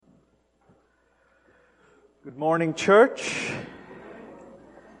Good morning, church.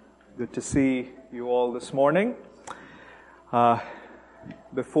 Good to see you all this morning.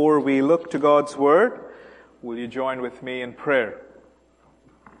 Before we look to God's Word, will you join with me in prayer?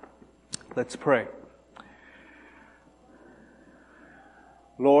 Let's pray.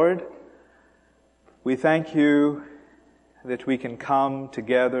 Lord, we thank you that we can come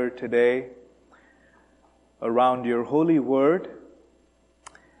together today around your holy Word,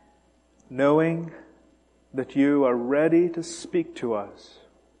 knowing that you are ready to speak to us.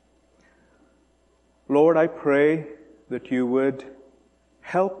 Lord, I pray that you would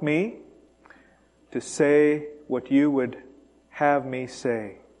help me to say what you would have me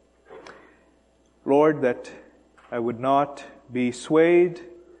say. Lord, that I would not be swayed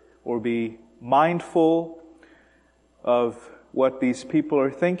or be mindful of what these people are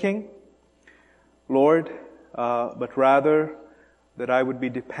thinking, Lord, but rather that I would be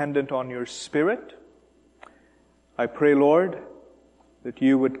dependent on your Spirit. I pray, Lord, that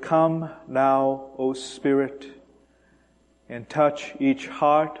you would come now, O Spirit, and touch each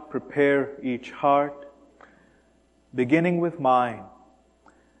heart, prepare each heart, beginning with mine,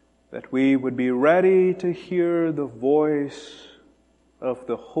 that we would be ready to hear the voice of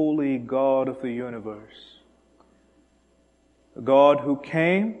the holy God of the universe, the God who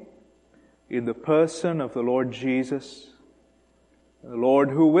came in the person of the Lord Jesus, the Lord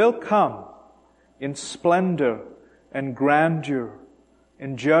who will come in splendor and grandeur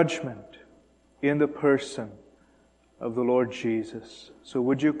and judgment in the person of the Lord Jesus. So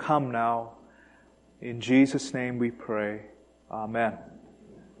would you come now? In Jesus' name we pray. Amen.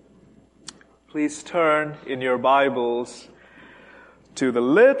 Please turn in your Bibles to the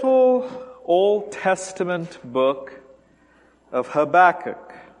little Old Testament book of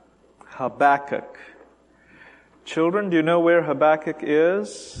Habakkuk. Habakkuk. Children, do you know where Habakkuk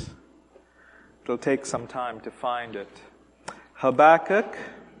is? It'll take some time to find it. Habakkuk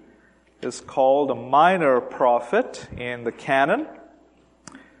is called a minor prophet in the canon.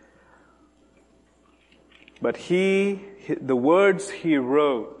 But the words he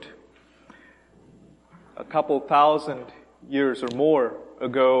wrote a couple thousand years or more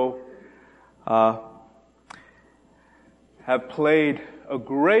ago have played a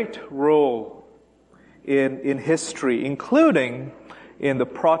great role in history, including in the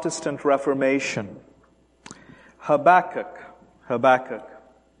Protestant Reformation. Habakkuk.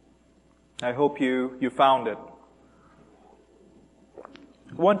 I hope you found it.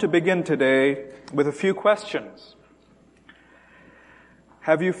 I want to begin today with a few questions.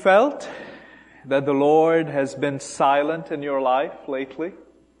 Have you felt that the Lord has been silent in your life lately?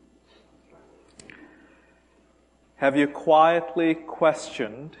 Have you quietly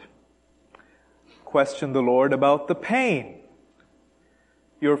questioned the Lord about the pain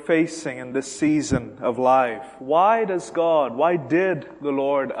you're facing in this season of life? Why did the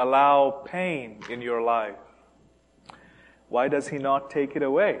Lord allow pain in your life? Why does He not take it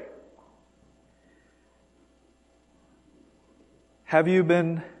away? Have you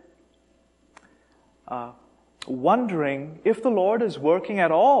been wondering if the Lord is working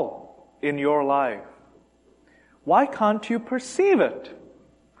at all in your life? Why can't you perceive it?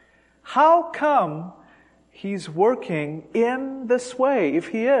 How come He's working in this way, if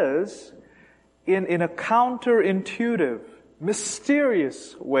He is, in a counterintuitive,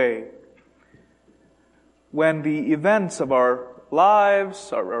 mysterious way, when the events of our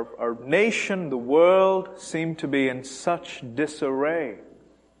lives, our nation, the world, seem to be in such disarray?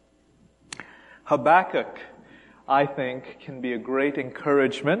 Habakkuk, I think, can be a great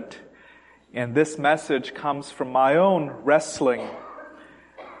encouragement, and this message comes from my own wrestling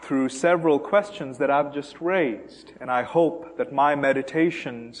through several questions that I've just raised, and I hope that my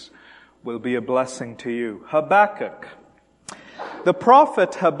meditations will be a blessing to you. Habakkuk. The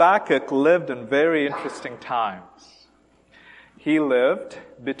prophet Habakkuk lived in very interesting times. He lived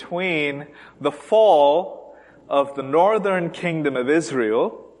between the fall of the northern kingdom of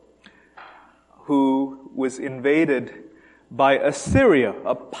Israel, who was invaded by Assyria,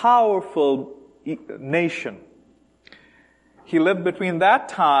 a powerful nation. He lived between that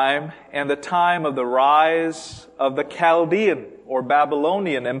time and the time of the rise of the Chaldean or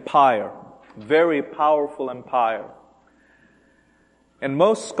Babylonian Empire. Very powerful empire. And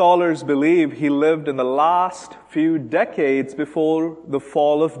most scholars believe he lived in the last few decades before the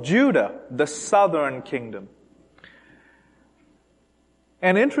fall of Judah, the southern kingdom.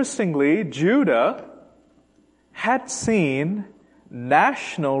 And interestingly, Judah had seen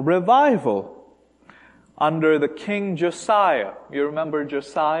national revival under the king Josiah. You remember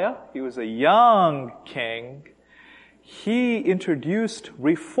Josiah? He was a young king. he introduced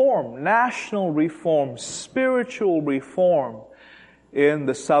reform, national reform, spiritual reform in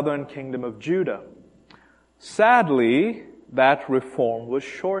the southern kingdom of Judah. Sadly, that reform was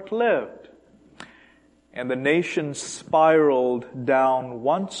short-lived, and the nation spiraled down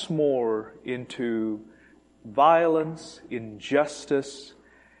once more into violence, injustice,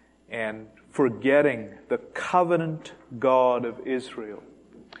 and forgetting the covenant God of Israel.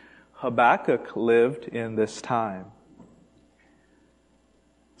 Habakkuk lived in this time.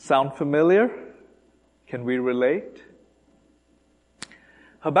 Sound familiar? Can we relate?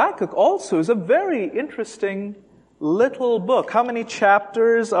 Habakkuk also is a very interesting little book. How many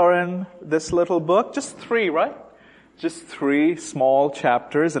chapters are in this little book? Just 3, right? Just 3 small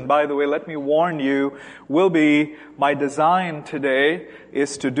chapters. And by the way, let me warn you, my design today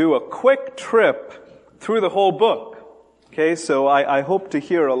is to do a quick trip through the whole book. Okay, so I hope to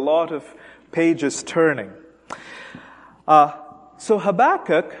hear a lot of pages turning. So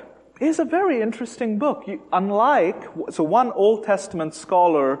Habakkuk is a very interesting book. One Old Testament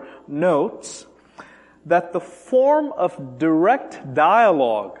scholar notes that the form of direct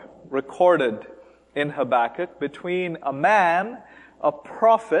dialogue recorded in Habakkuk between a man, a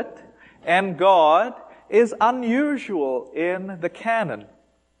prophet, and God is unusual in the canon.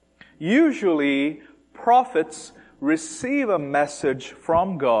 Usually, prophets receive a message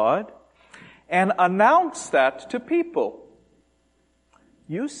from God and announce that to people.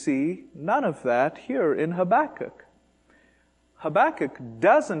 You see none of that here in Habakkuk. Habakkuk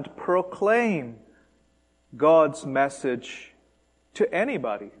doesn't proclaim God's message to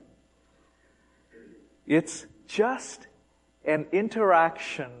anybody. It's just an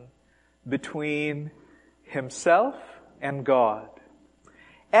interaction between himself and God.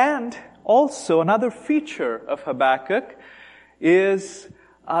 And also another feature of Habakkuk is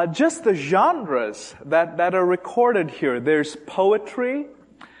just the genres that are recorded here. There's poetry,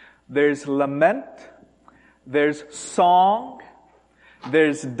 there's lament, there's song,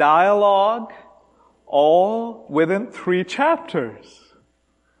 there's dialogue, all within 3 chapters.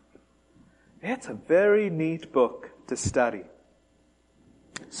 It's a very neat book to study.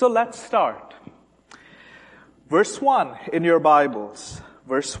 So let's start. Verse 1 in your Bibles.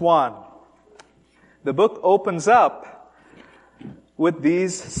 Verse 1. The book opens up with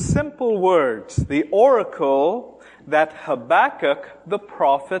these simple words. The oracle that Habakkuk the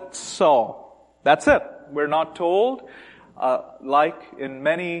prophet saw. That's it. We're not told, like in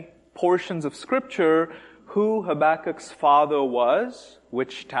many portions of Scripture, who Habakkuk's father was,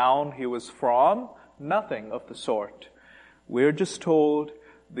 which town he was from, nothing of the sort. We're just told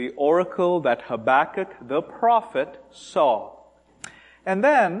the oracle that Habakkuk the prophet saw. And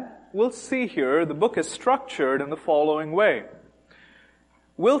then we'll see here the book is structured in the following way.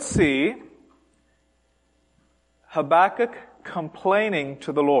 We'll see Habakkuk complaining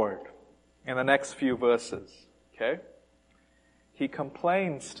to the Lord in the next few verses. Okay? He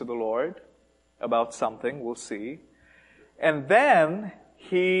complains to the Lord about something, we'll see. And then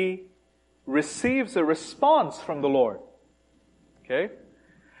he receives a response from the Lord. Okay?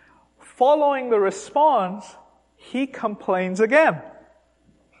 Following the response, he complains again.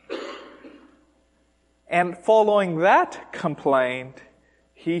 And following that complaint,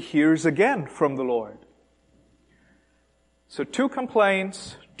 he hears again from the Lord. So 2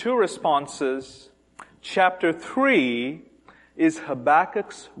 complaints, 2 responses. Chapter 3 is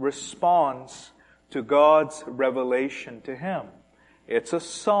Habakkuk's response to God's revelation to him. It's a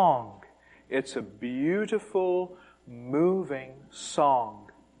song. It's a beautiful, moving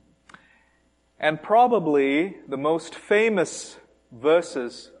song. And probably the most famous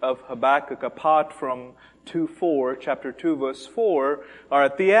verses of Habakkuk, apart from chapter 2, verse 4, are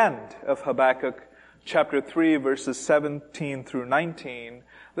at the end of Habakkuk, chapter 3, verses 17 through 19.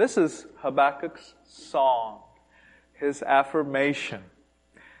 This is Habakkuk's song, his affirmation.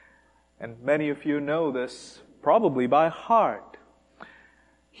 And many of you know this probably by heart.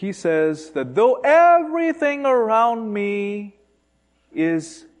 He says that though everything around me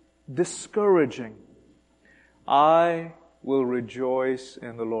is discouraging, I will rejoice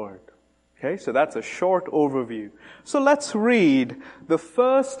in the Lord. Okay, so that's a short overview. So let's read the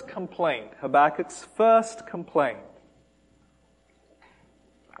first complaint, Habakkuk's first complaint.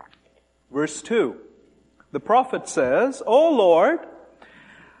 Verse 2. The prophet says, O Lord,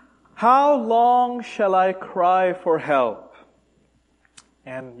 how long shall I cry for help,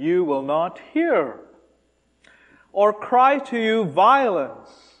 and you will not hear? Or cry to you violence,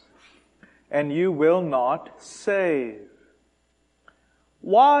 and you will not save?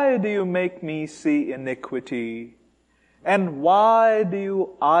 Why do you make me see iniquity? And why do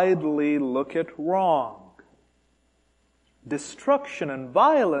you idly look at wrong? Destruction and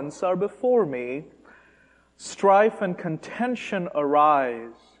violence are before me. Strife and contention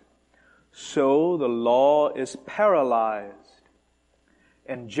arise. So the law is paralyzed,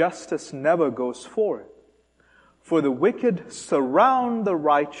 and justice never goes forth. For the wicked surround the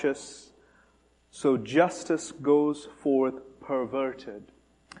righteous, so justice goes forth perverted.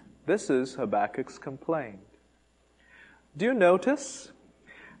 This is Habakkuk's complaint. Do you notice?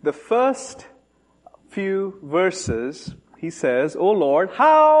 The first few verses, he says, O Lord,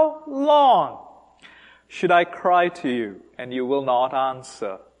 how long should I cry to you, and you will not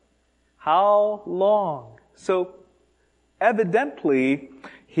answer? How long? So, evidently,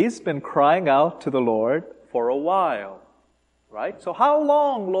 he's been crying out to the Lord for a while, right? So how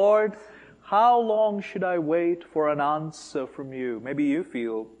long, Lord? How long should I wait for an answer from you? Maybe you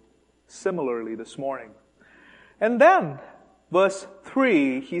feel similarly this morning. And then, verse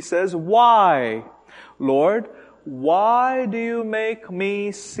 3, he says, Why, Lord, why do you make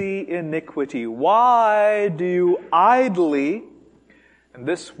me see iniquity? Why do you idly, and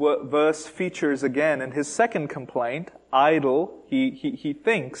this verse features again in his second complaint, idle, he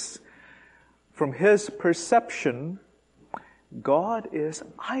thinks, from his perception, God is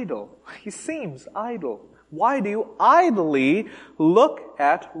idle. He seems idle. Why do you idly look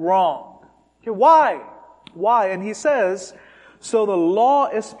at wrong? Okay, why? Why? And he says, so the law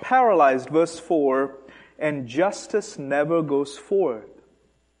is paralyzed, verse 4, and justice never goes forth.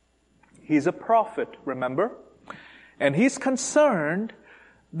 He's a prophet, remember? And he's concerned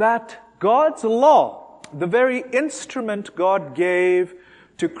that God's law, the very instrument God gave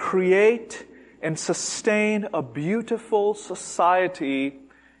to create and sustain a beautiful society,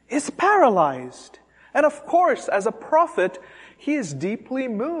 is paralyzed. And of course, as a prophet, he is deeply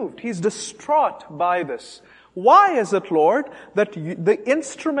moved. He's distraught by this. Why is it, Lord, that the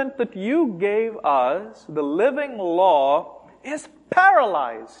instrument that you gave us, the living law, is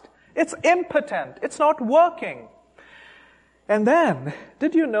paralyzed? It's impotent. It's not working. And then,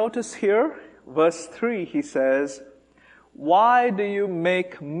 did you notice here, verse 3, he says, Why do you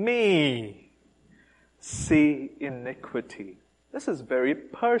make me see iniquity? This is very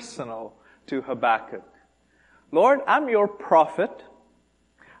personal to Habakkuk. Lord, I'm your prophet.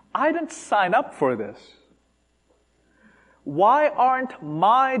 I didn't sign up for this. Why aren't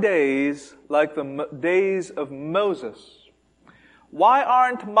my days like the days of Moses? Why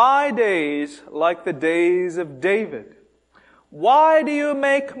aren't my days like the days of David? Why do you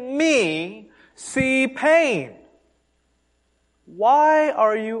make me see pain? Why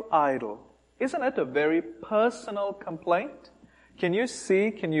are you idle? Isn't it a very personal complaint? Can you see,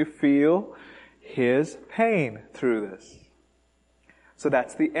 can you feel his pain through this? So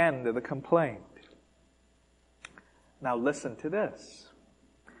that's the end of the complaint. Now listen to this.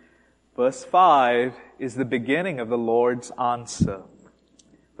 Verse 5 is the beginning of the Lord's answer.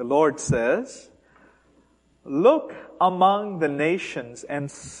 The Lord says, Look among the nations and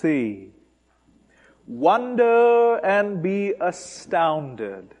see. Wonder and be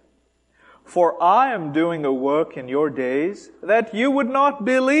astounded. For I am doing a work in your days that you would not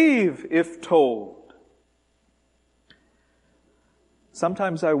believe if told.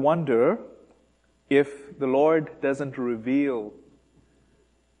 Sometimes I wonder if the Lord doesn't reveal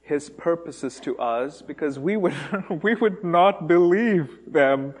His purposes to us because we would not believe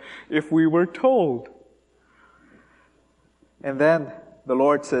them if we were told. And then the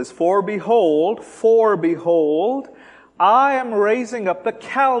Lord says, For behold, I am raising up the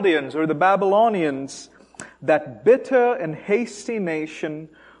Chaldeans or the Babylonians, that bitter and hasty nation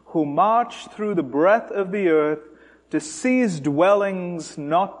who march through the breadth of the earth to seize dwellings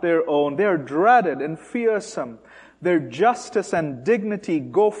not their own. They are dreaded and fearsome. Their justice and dignity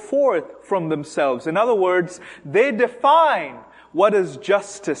go forth from themselves. In other words, they define what is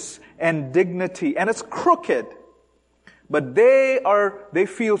justice and dignity, and it's crooked. But they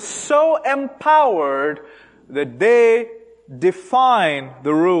feel so empowered that they define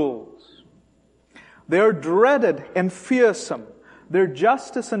the rules. They are dreaded and fearsome. Their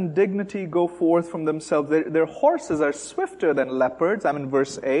justice and dignity go forth from themselves. Their horses are swifter than leopards. I'm in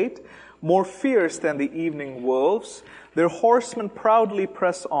verse 8. More fierce than the evening wolves. Their horsemen proudly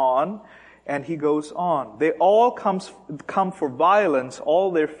press on. And he goes on. They all come for violence,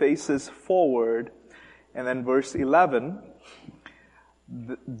 all their faces forward. And then verse 11.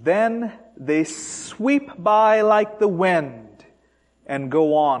 Then they sweep by like the wind and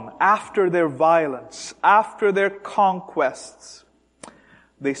go on after their violence, after their conquests.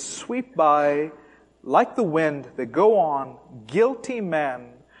 They sweep by like the wind. They go on, guilty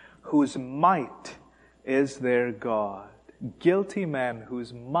men whose might is their God. Guilty men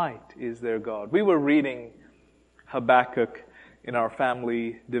whose might is their God. We were reading Habakkuk in our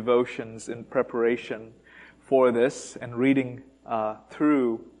family devotions in preparation for this and reading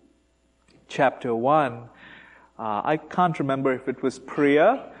through chapter 1. I can't remember if it was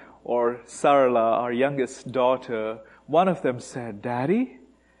Priya or Sarala, our youngest daughter. One of them said, "Daddy,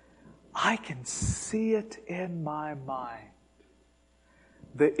 I can see it in my mind.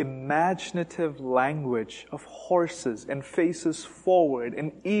 The imaginative language of horses and faces forward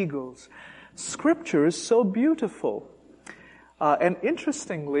and eagles. Scripture is so beautiful." And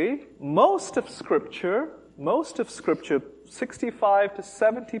interestingly, most of Scripture, 65 to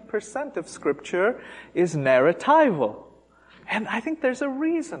 70% of Scripture is narratival. And I think there's a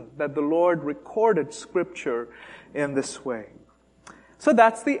reason that the Lord recorded Scripture in this way. So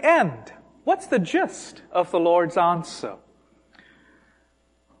that's the end. What's the gist of the Lord's answer?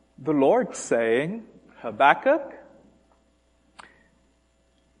 The Lord saying, "Habakkuk,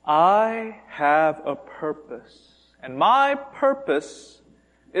 I have a purpose. And my purpose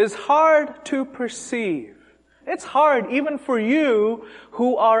is hard to perceive. It's hard even for you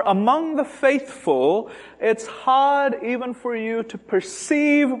who are among the faithful. It's hard even for you to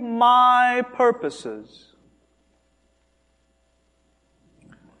perceive my purposes."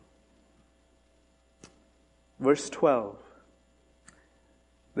 Verse 12.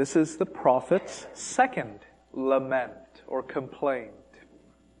 This is the prophet's second lament or complaint.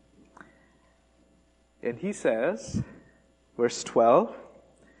 And he says, verse 12,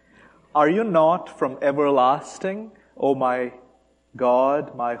 "Are you not from everlasting, O my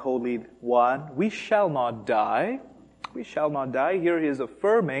God, my Holy One? We shall not die." We shall not die. Here he is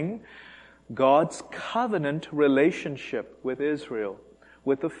affirming God's covenant relationship with Israel,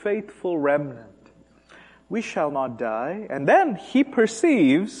 with the faithful remnant. We shall not die. And then he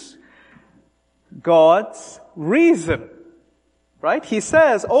perceives God's reason. Right? He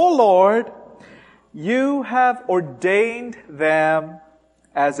says, "O Lord, you have ordained them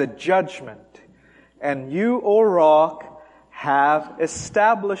as a judgment, and you, O rock, have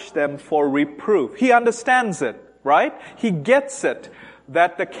established them for reproof." He understands it, right? He gets it,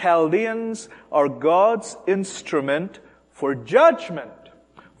 that the Chaldeans are God's instrument for judgment,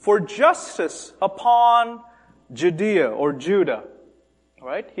 for justice upon Judea or Judah,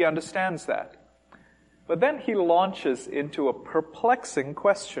 right? He understands that. But then he launches into a perplexing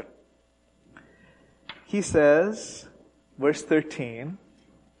question. He says, verse 13,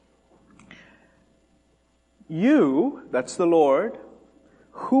 "You," that's the Lord,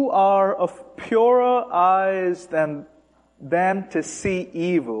 "who are of purer eyes than to see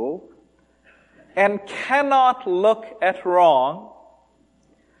evil, and cannot look at wrong,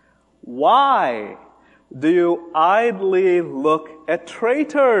 why do you idly look at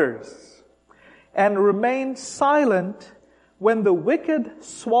traitors, and remain silent when the wicked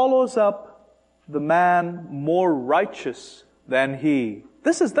swallows up the man more righteous than he?"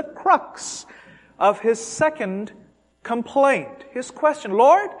 This is the crux of his second complaint, his question.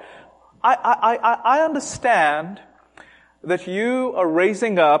 "Lord, I understand that you are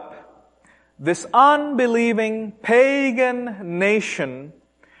raising up this unbelieving pagan nation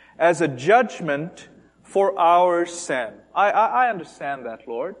as a judgment for our sin. I understand that,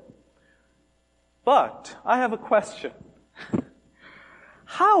 Lord. But I have a question.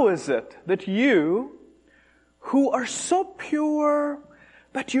 How is it that you, who are so pure,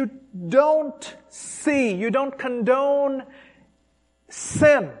 but you don't see, you don't condone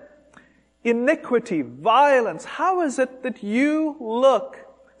sin, iniquity, violence, how is it that you look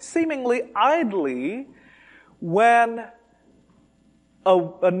seemingly idly when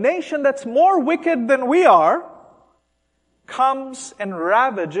a nation that's more wicked than we are comes and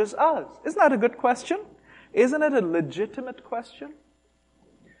ravages us?" Isn't that a good question? Isn't it a legitimate question?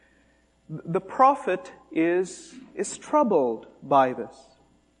 The prophet is troubled by this.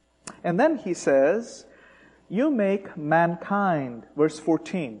 And then he says, "You make mankind," verse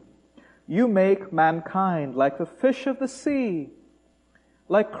 14, "you make mankind like the fish of the sea,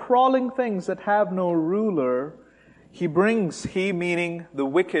 like crawling things that have no ruler. He meaning the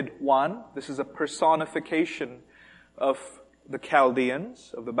wicked one." This is a personification of the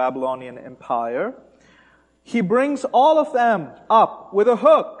Chaldeans, of the Babylonian Empire. "He brings all of them up with a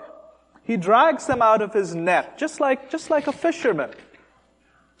hook. He drags them out of his net, just like a fisherman."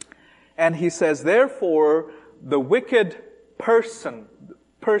 And he says, "Therefore, the wicked persons,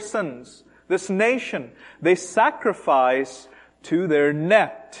 this nation, they sacrifice to their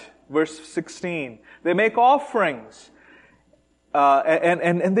net." Verse 16. They make offerings,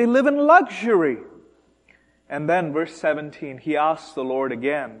 and they live in luxury. And then verse 17, he asks the Lord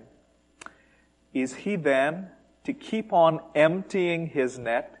again, "Is he then to keep on emptying his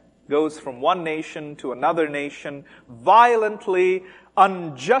net goes from one nation to another nation, violently,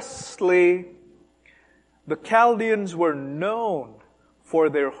 unjustly. The Chaldeans were known for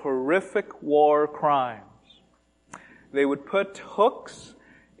their horrific war crimes. They would put hooks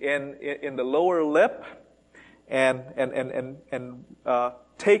in the lower lip and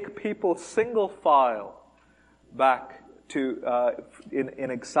take people single file back to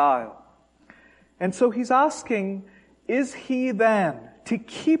in exile. And so he's asking, is he then to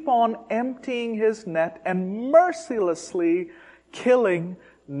keep on emptying his net and mercilessly killing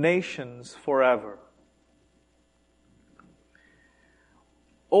nations forever?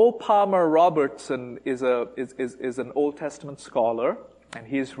 O. Palmer Robertson is an Old Testament scholar, and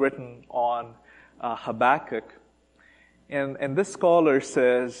he's written on Habakkuk. And this scholar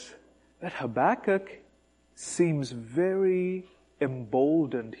says that Habakkuk seems very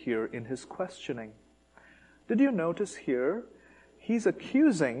emboldened here in his questioning. Did you notice here? He's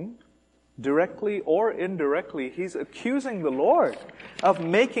accusing, directly or indirectly, he's accusing the Lord of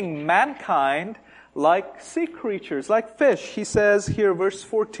making mankind like sea creatures, like fish. He says here, verse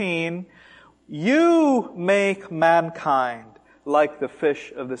 14, you make mankind like the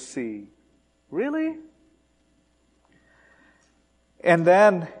fish of the sea. Really? And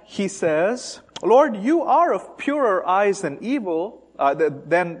then he says, Lord, you are of purer eyes than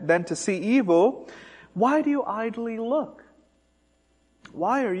to see evil. Why do you idly look?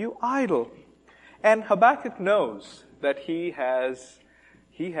 Why are you idle? And Habakkuk knows that he has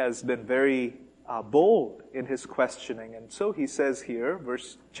been very bold in his questioning. And so he says here,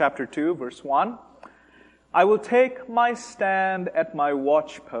 chapter 2, verse 1, I will take my stand at my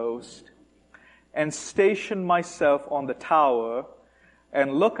watchpost and station myself on the tower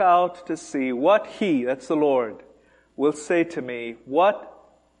and look out to see what he, that's the Lord, will say to me, what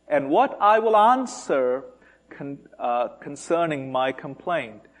I will answer concerning my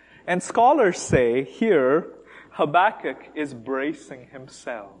complaint. And scholars say here, Habakkuk is bracing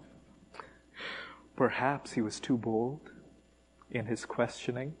himself. Perhaps he was too bold in his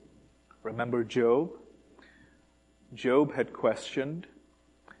questioning. Remember Job? Job had questioned,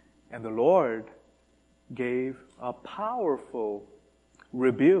 and the Lord gave a powerful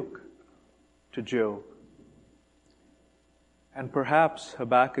rebuke to Job. And perhaps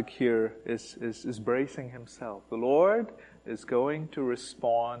Habakkuk here is bracing himself. The Lord is going to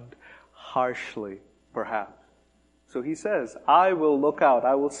respond harshly, perhaps. So he says, I will look out,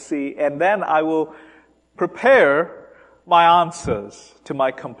 I will see, and then I will prepare my answers to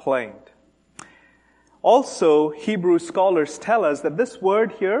my complaint. Also, Hebrew scholars tell us that this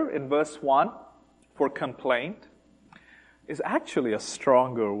word here in verse 1 for complaint is actually a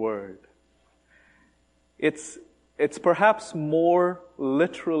stronger word. It's perhaps more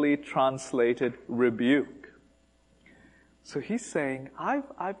literally translated rebuke. So he's saying,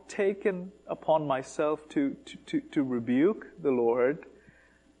 I've taken upon myself to rebuke the Lord,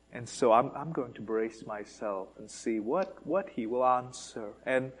 and so I'm going to brace myself and see what he will answer.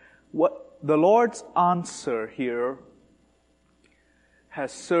 And what the Lord's answer here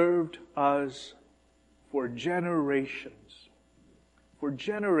has served us for generations. For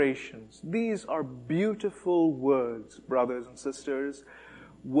generations. These are beautiful words, brothers and sisters.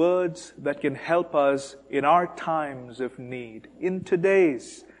 Words that can help us in our times of need, in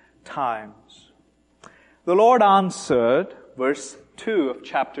today's times. The Lord answered, verse 2 of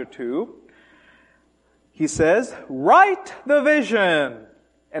chapter 2, He says, write the vision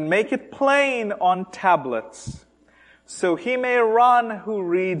and make it plain on tablets, so he may run who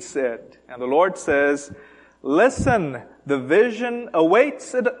reads it. And the Lord says, listen, the vision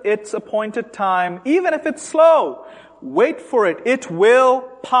awaits its appointed time, even if it's slow. Wait for it. It will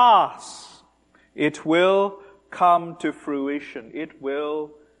pass. It will come to fruition. It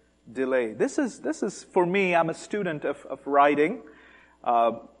will delay. This is for me, I'm a student of writing.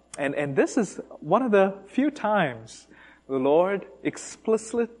 And this is one of the few times the Lord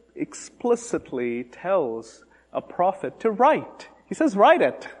explicitly tells a prophet to write. He says, write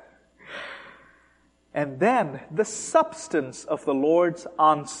it. And then the substance of the Lord's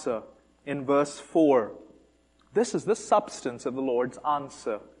answer in verse 4. This is the substance of the Lord's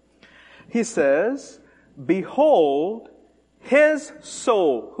answer. He says, behold, his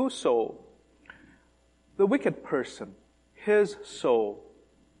soul. Whose soul? The wicked person. His soul.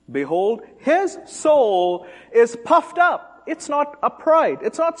 Behold, his soul is puffed up. It's not upright.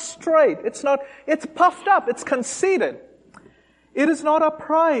 It's not straight. It's puffed up. It's conceited. It is not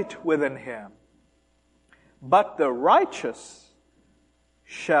upright within him. But the righteous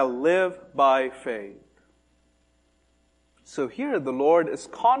shall live by faith. So here the Lord is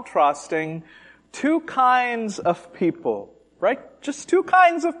contrasting two kinds of people. right? Just two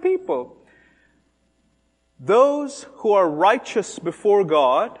kinds of people. Those who are righteous before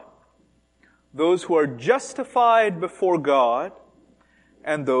God, those who are justified before God,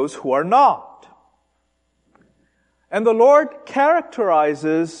 and those who are not. And the Lord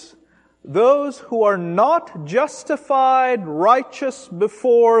characterizes those who are not justified, righteous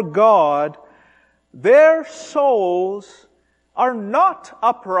before God. Their souls are not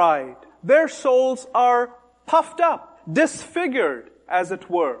upright. Their souls are puffed up, disfigured, as it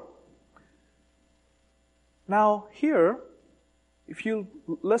were. Now here, if you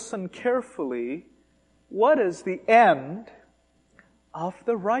listen carefully, what is the end of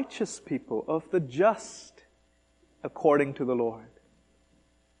the righteous people, of the just, according to the Lord?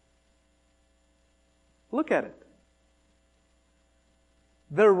 Look at it.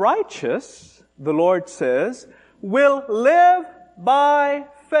 The righteous, the Lord says, will live by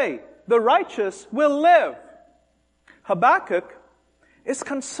faith. The righteous will live. Habakkuk is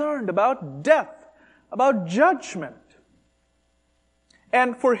concerned about death, about judgment.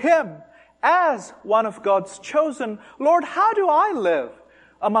 And for him, as one of God's chosen, Lord, how do I live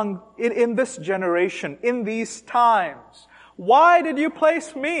in this generation, in these times? Why did you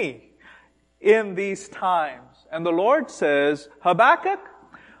place me in these times? And the Lord says, Habakkuk,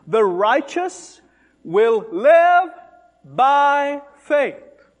 the righteous will live by faith.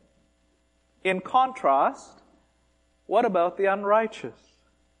 In contrast, what about the unrighteous?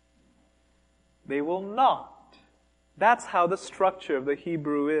 They will not. That's how the structure of the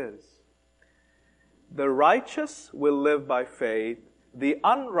Hebrew is. The righteous will live by faith. The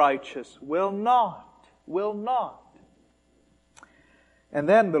unrighteous will not. Will not. And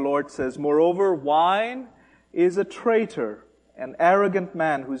then the Lord says, moreover, wine is a traitor, an arrogant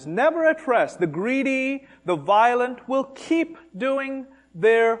man who's never at rest. The greedy, the violent will keep doing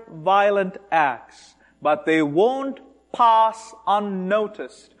their violent acts, but they won't pass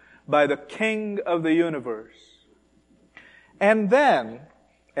unnoticed by the King of the universe. And then,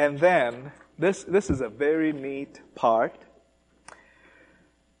 this is a very neat part.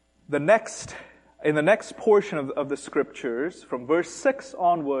 In the next portion of the Scriptures, from verse 6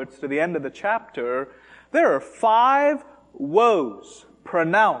 onwards to the end of the chapter, there are 5 woes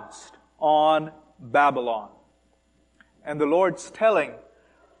pronounced on Babylon. And the Lord's telling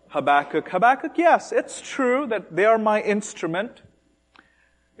Habakkuk, yes, it's true that they are my instrument.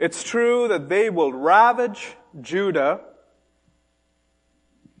 It's true that they will ravage Judah.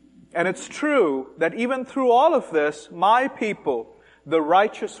 And it's true that even through all of this, my people, the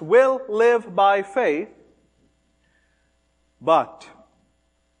righteous, will live by faith. But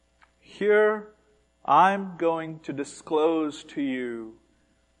here I'm going to disclose to you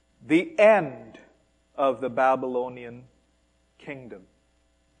the end of the Babylonian kingdom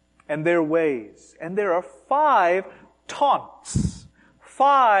and their ways. And there are 5 taunts,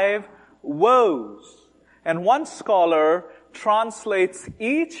 5 woes. And one scholar translates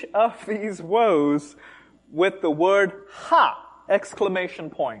each of these woes with the word ha! Exclamation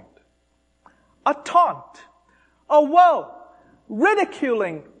point. A taunt, a woe,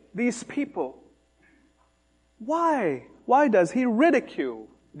 ridiculing these people. Why? Why does he ridicule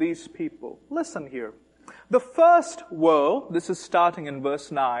these people? Listen here. The first woe, this is starting in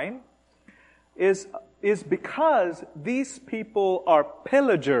verse 9, is because these people are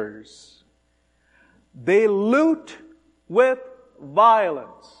pillagers. They loot with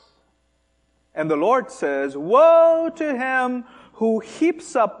violence. And the Lord says, woe to him who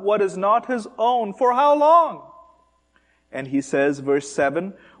heaps up what is not his own. For how long? And he says, verse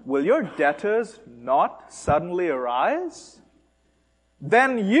 7, will your debtors not suddenly arise?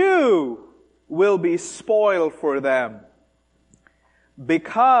 Then you will be spoiled for them.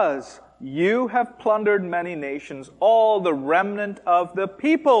 Because you have plundered many nations, all the remnant of the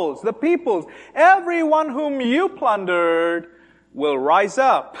peoples, everyone whom you plundered will rise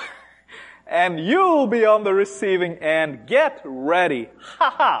up. And you'll be on the receiving end. Get ready. Ha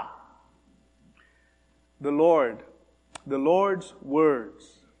ha. The Lord's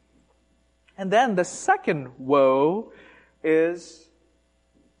words. And then the second woe is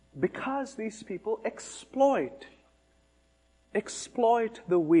because these people exploit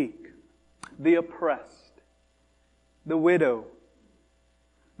the weak, the oppressed, the widow,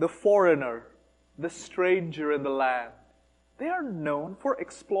 the foreigner, the stranger in the land. They are known for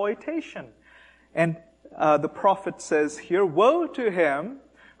exploitation. And the prophet says here, woe to him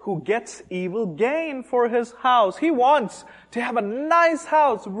who gets evil gain for his house. He wants to have a nice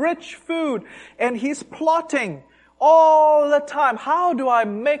house, rich food, and he's plotting all the time. How do I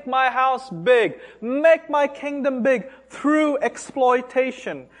make my house big? Make my kingdom big through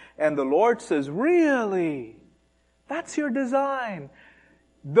exploitation. And the Lord says, really? That's your design.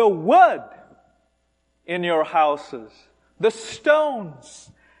 The wood in your houses, the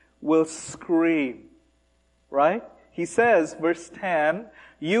stones will scream. Right? He says, verse 10,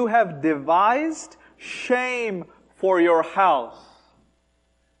 you have devised shame for your house.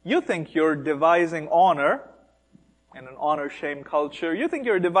 You think you're devising honor in an honor-shame culture. You think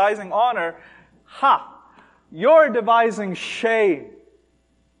you're devising honor. Ha! You're devising shame.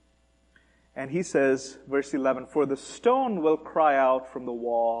 And he says, verse 11, for the stone will cry out from the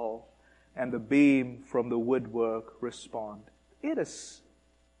wall, and the beam from the woodwork respond. It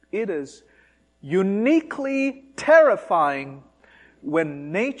is uniquely terrifying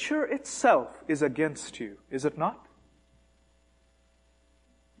when nature itself is against you, is it not?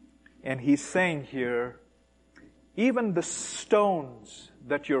 And he's saying here, even the stones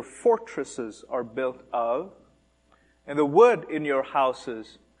that your fortresses are built of, and the wood in your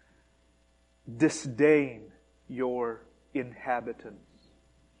houses, disdain your inhabitants.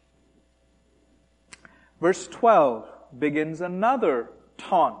 Verse 12 begins another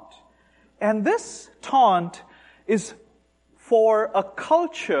taunt. And this taunt is for a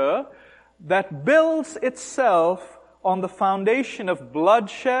culture that builds itself on the foundation of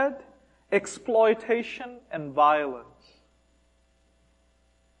bloodshed, exploitation, and violence.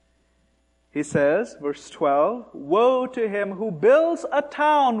 He says, verse 12, woe to him who builds a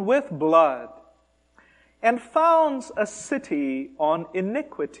town with blood and founds a city on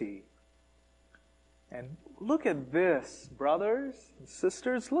iniquity. And look at this, brothers and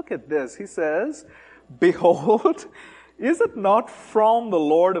sisters, look at this. He says, behold, is it not from the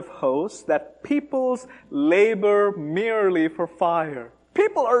Lord of hosts that peoples labor merely for fire?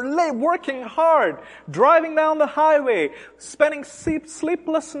 People are working hard, driving down the highway, spending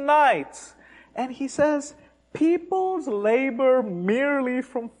sleepless nights. And he says, peoples labor merely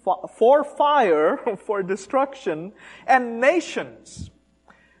for fire, for destruction, and nations,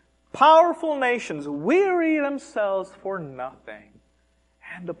 powerful nations, weary themselves for nothing.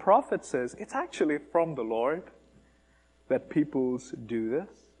 And the prophet says, it's actually from the Lord that peoples do this.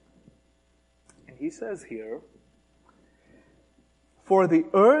 And he says here, for the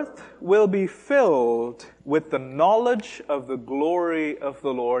earth will be filled with the knowledge of the glory of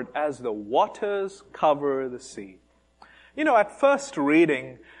the Lord as the waters cover the sea. You know, at first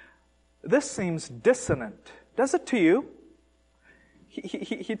reading, this seems dissonant. Does it to you?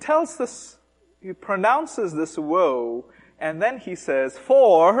 He tells this, he pronounces this woe, and then he says,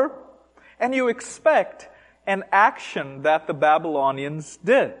 for, and you expect an action that the Babylonians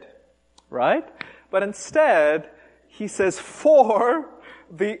did, right? But instead, he says, for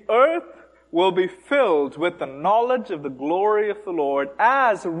the earth will be filled with the knowledge of the glory of the Lord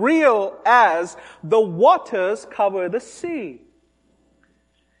as real as the waters cover the sea.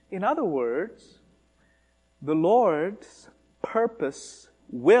 In other words, the Lord's purpose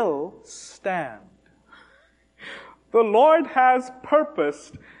will stand. The Lord has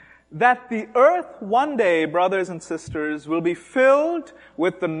purposed that the earth one day, brothers and sisters, will be filled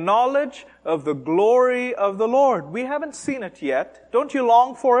with the knowledge of the glory of the Lord. We haven't seen it yet. Don't you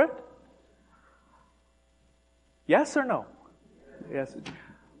long for it? Yes or no? Yes.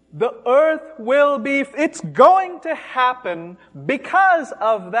 The earth will be, it's going to happen because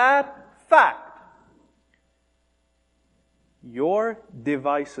of that fact. Your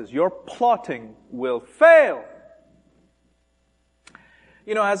devices, your plotting will fail.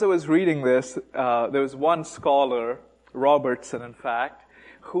 You know, as I was reading this, there was one scholar, Robertson in fact,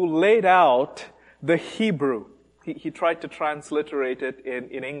 who laid out the Hebrew. He tried to transliterate it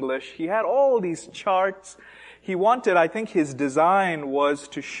in English. He had all these charts. He wanted, I think his design was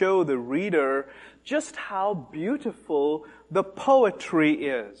to show the reader just how beautiful the poetry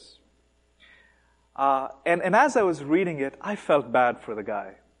is. And as I was reading it, I felt bad for the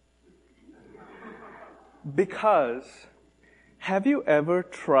guy. Because have you ever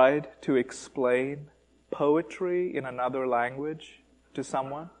tried to explain poetry in another language to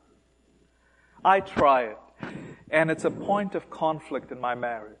someone? I try it, and it's a point of conflict in my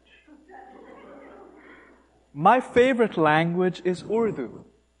marriage. My favorite language is Urdu.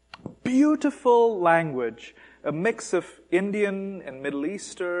 Beautiful language, a mix of Indian and Middle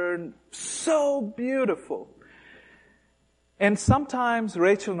Eastern, so beautiful. And sometimes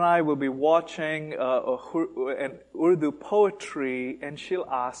Rachel and I will be watching an Urdu poetry, and she'll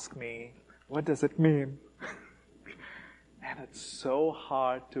ask me, what does it mean? And it's so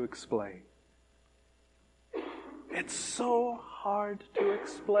hard to explain. It's so hard to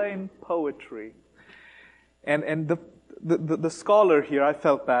explain poetry. And the scholar here, I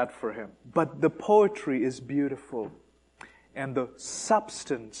felt bad for him. But the poetry is beautiful. And the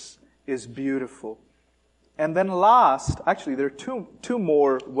substance is beautiful. And then actually there are two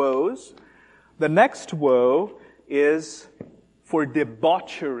more woes. The next woe is for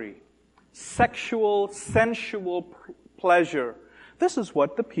debauchery, sexual, sensual pleasure. This is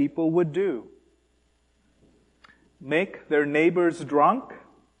what the people would do. Make their neighbors drunk.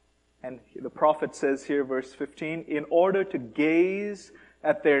 And the prophet says here, verse 15, in order to gaze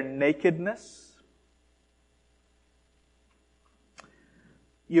at their nakedness.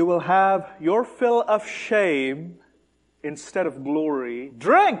 You will have your fill of shame instead of glory.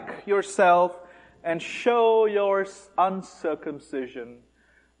 Drink yourself and show your uncircumcision.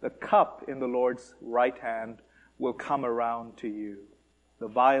 The cup in the Lord's right hand will come around to you. The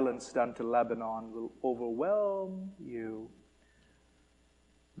violence done to Lebanon will overwhelm you.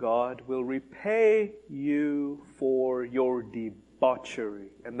 God will repay you for your debauchery.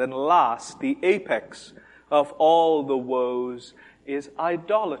 And then last, the apex of all the woes is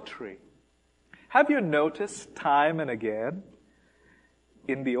idolatry. Have you noticed time and again,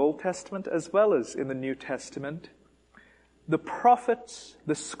 in the Old Testament as well as in the New Testament, the prophets,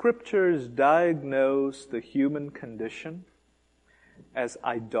 the scriptures diagnose the human condition as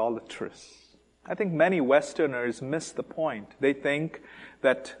idolatrous? I think many Westerners miss the point. They think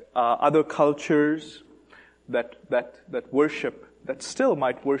that other cultures that still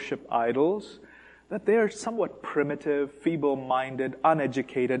might worship idols, that they are somewhat primitive, feeble-minded,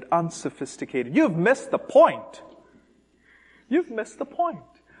 uneducated, unsophisticated. You've missed the point. You've missed the point.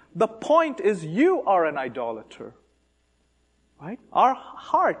 The point is you are an idolater. Right? Our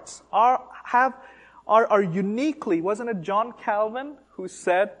hearts are uniquely, wasn't it John Calvin who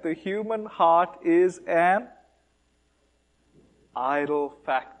said the human heart is an idol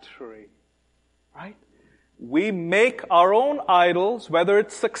factory? Right? We make our own idols, whether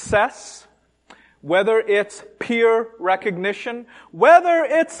it's success, whether it's peer recognition, whether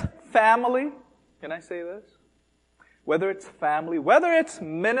it's family. Can I say this? Whether it's family, whether it's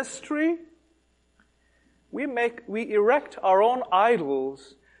ministry, we erect our own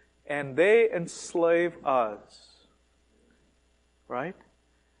idols and they enslave us. Right?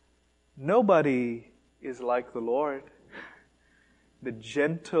 Nobody is like the Lord. The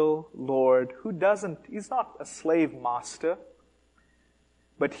gentle Lord he's not a slave master.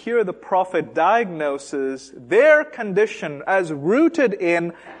 But here the prophet diagnoses their condition as rooted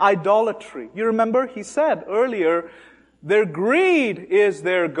in idolatry. You remember he said earlier, their greed is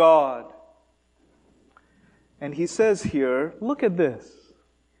their God. And he says here, look at this.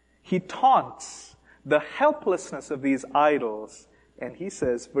 He taunts the helplessness of these idols. And he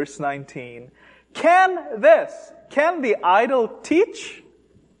says, verse 19, can the idol teach?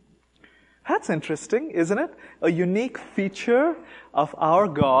 That's interesting, isn't it? A unique feature of our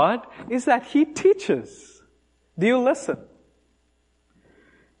God is that He teaches. Do you listen?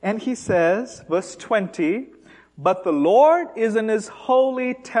 And He says, verse 20, but the Lord is in His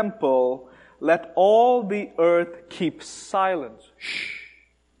holy temple. Let all the earth keep silence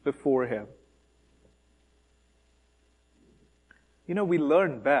before Him. You know, we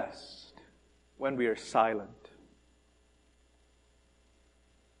learn best when we are silent.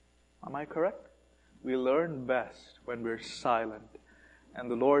 Am I correct? We learn best when we're silent.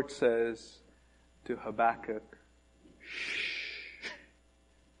 And the Lord says to Habakkuk, shh,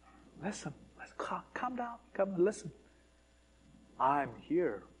 listen, calm down, come and listen. I'm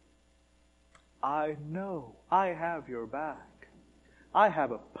here. I know I have your back. I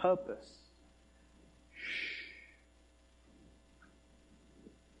have a purpose. Shh.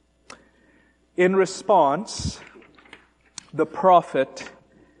 In response, the prophet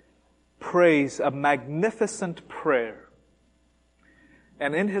prays a magnificent prayer.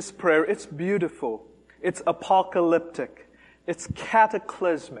 And in his prayer, it's beautiful. It's apocalyptic. It's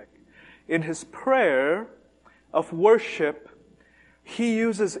cataclysmic. In his prayer of worship, he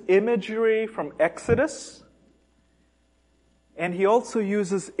uses imagery from Exodus, and he also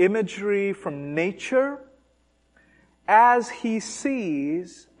uses imagery from nature as he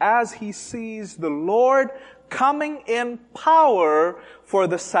sees the Lord coming in power for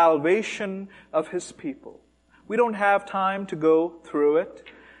the salvation of His people. We don't have time to go through it,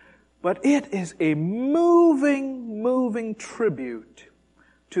 but it is a moving tribute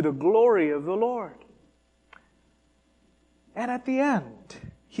to the glory of the Lord. And at the end,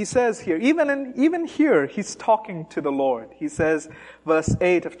 he says here, even here, he's talking to the Lord. He says, verse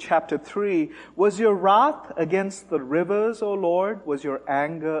 8 of chapter 3, was your wrath against the rivers, O Lord? Was your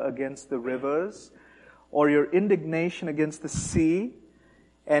anger against the rivers? Or your indignation against the sea?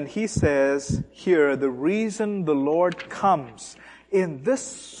 And he says here, the reason the Lord comes in this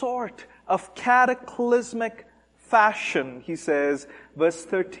sort of cataclysmic fashion, he says, verse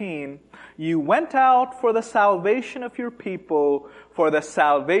 13, you went out for the salvation of your people, for the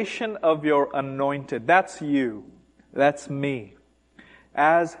salvation of your anointed. That's you. That's me.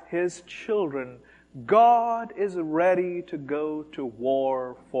 As His children, God is ready to go to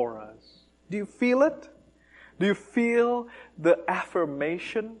war for us. Do you feel it? Do you feel the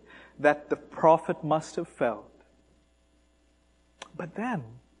affirmation that the prophet must have felt? But then,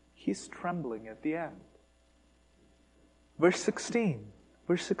 he's trembling at the end. Verse 16.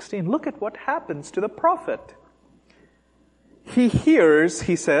 Look at what happens to the prophet. He hears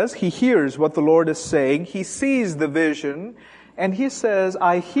what the Lord is saying. He sees the vision, and he says,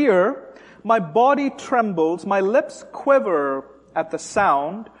 I hear, my body trembles, my lips quiver at the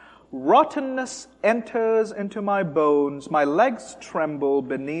sound, rottenness enters into my bones, my legs tremble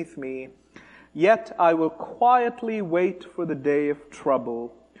beneath me. Yet I will quietly wait for the day of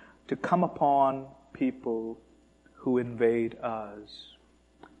trouble to come upon people who invade us.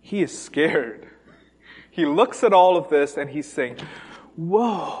 He is scared. He looks at all of this and he's saying,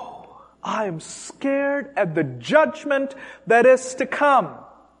 whoa, I am scared at the judgment that is to come.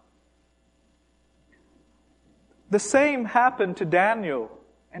 The same happened to Daniel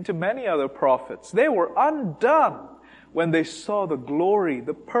and to many other prophets. They were undone when they saw the glory,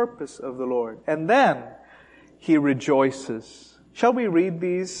 the purpose of the Lord. And then he rejoices. Shall we read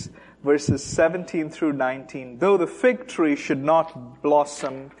these verses 17 through 19? Though the fig tree should not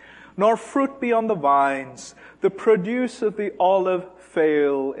blossom, nor fruit be on the vines, the produce of the olive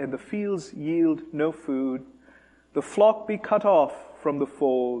fail, and the fields yield no food, the flock be cut off from the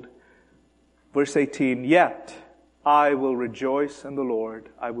fold. Verse 18, yet I will rejoice in the Lord.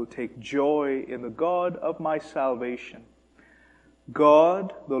 I will take joy in the God of my salvation.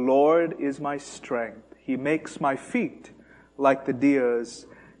 God, the Lord, is my strength. He makes my feet like the deer's.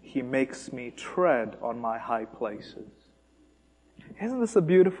 He makes me tread on my high places. Isn't this a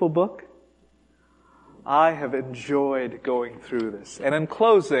beautiful book? I have enjoyed going through this. And in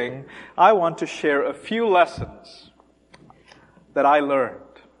closing, I want to share a few lessons that I learned.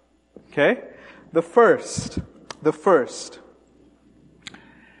 Okay? The first,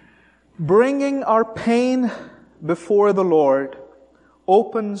 bringing our pain before the Lord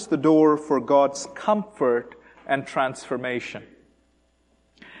opens the door for God's comfort and transformation.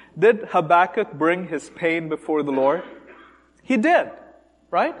 Did Habakkuk bring his pain before the Lord? He did,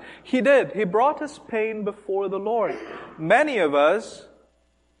 right? He did. He brought his pain before the Lord. Many of us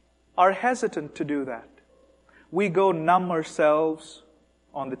are hesitant to do that. We go numb ourselves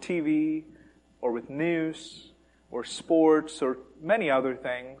on the TV or with news or sports or many other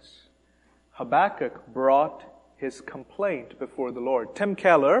things. Habakkuk brought his complaint before the Lord. Tim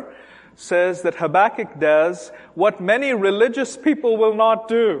Keller says that Habakkuk does what many religious people will not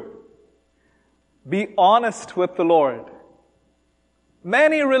do. Be honest with the Lord.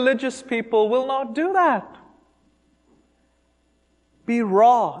 Many religious people will not do that. Be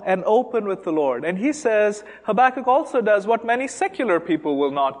raw and open with the Lord. And he says Habakkuk also does what many secular people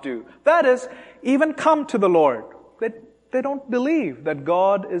will not do. That is, even come to the Lord. They don't believe that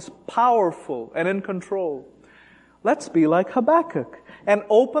God is powerful and in control. Let's be like Habakkuk and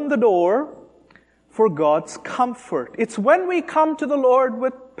open the door for God's comfort. It's when we come to the Lord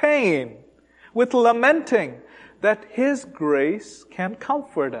with pain, with lamenting, that His grace can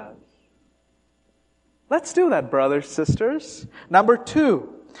comfort us. Let's do that, brothers, sisters. Number 2,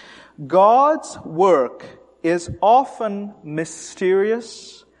 God's work is often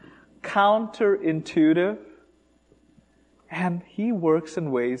mysterious, counterintuitive, and He works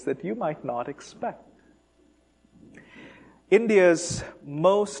in ways that you might not expect. India's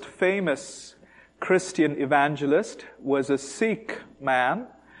most famous Christian evangelist was a Sikh man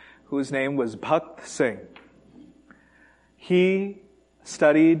whose name was Bhakt Singh. He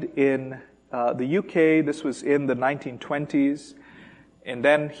studied in the UK. This was in the 1920s. And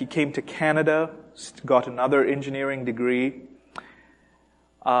then he came to Canada, got another engineering degree.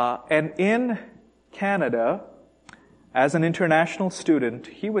 And in Canada, as an international student,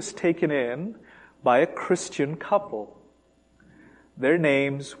 he was taken in by a Christian couple. Their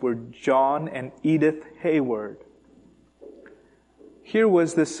names were John and Edith Hayward. Here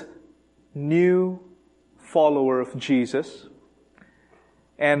was this new follower of Jesus.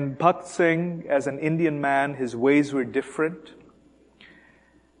 And Bhakt Singh, as an Indian man, his ways were different.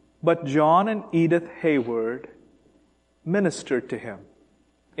 But John and Edith Hayward ministered to him.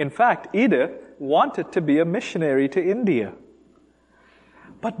 In fact, Edith wanted to be a missionary to India.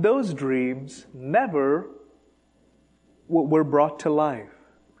 But those dreams never were brought to life.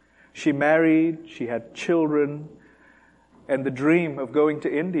 She married, she had children, and the dream of going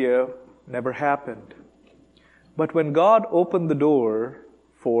to India never happened. But when God opened the door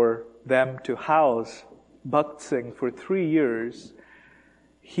for them to house Bhakt Singh for 3 years,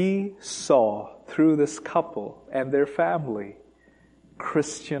 he saw through this couple and their family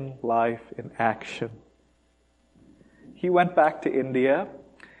Christian life in action. He went back to India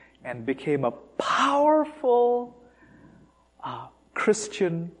and became a powerful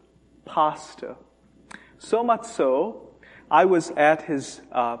Christian pastor. So much so, I was at his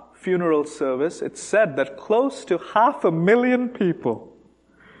funeral service. It's said that close to 500,000 people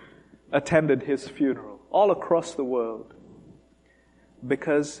attended his funeral all across the world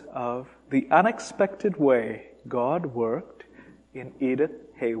because of the unexpected way God worked in Edith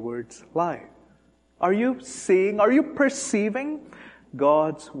Hayward's life. Are you perceiving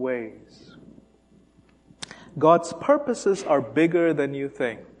God's ways? God's purposes are bigger than you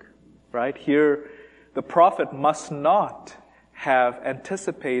think, right? Here, the prophet must not have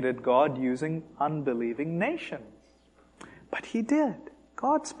anticipated God using unbelieving nations. But he did.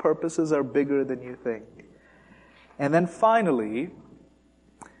 God's purposes are bigger than you think. And then finally,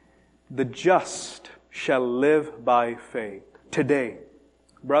 the just shall live by faith. Today,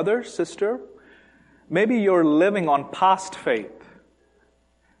 brother, sister, maybe you're living on past faith.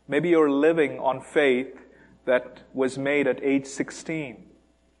 Maybe you're living on faith that was made at age 16.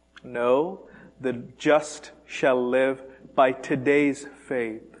 No, the just shall live by today's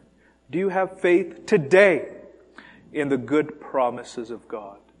faith. Do you have faith today in the good promises of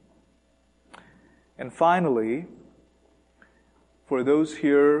God? And finally, for those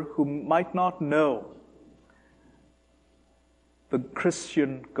here who might not know the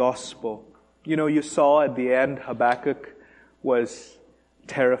Christian gospel, you saw at the end Habakkuk was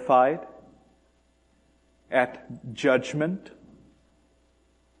terrified at judgment.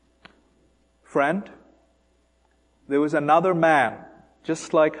 Friend, there was another man,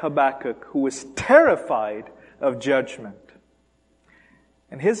 just like Habakkuk, who was terrified of judgment.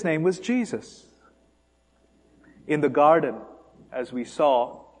 And his name was Jesus. In the garden, as we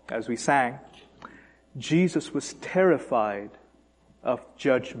sang, Jesus was terrified of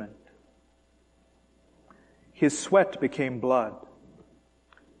judgment. His sweat became blood.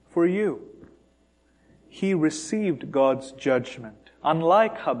 For you, he received God's judgment.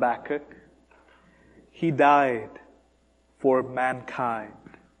 Unlike Habakkuk, he died for mankind.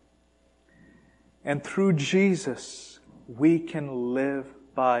 And through Jesus, we can live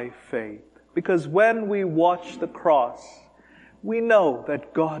by faith. Because when we watch the cross, we know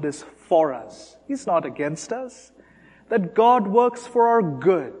that God is for us. He's not against us. That God works for our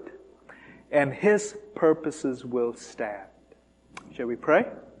good. And His purposes will stand. Shall we pray?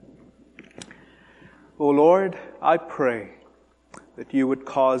 O Lord, I pray that you would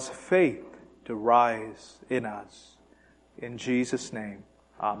cause faith to rise in us. In Jesus' name,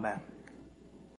 amen.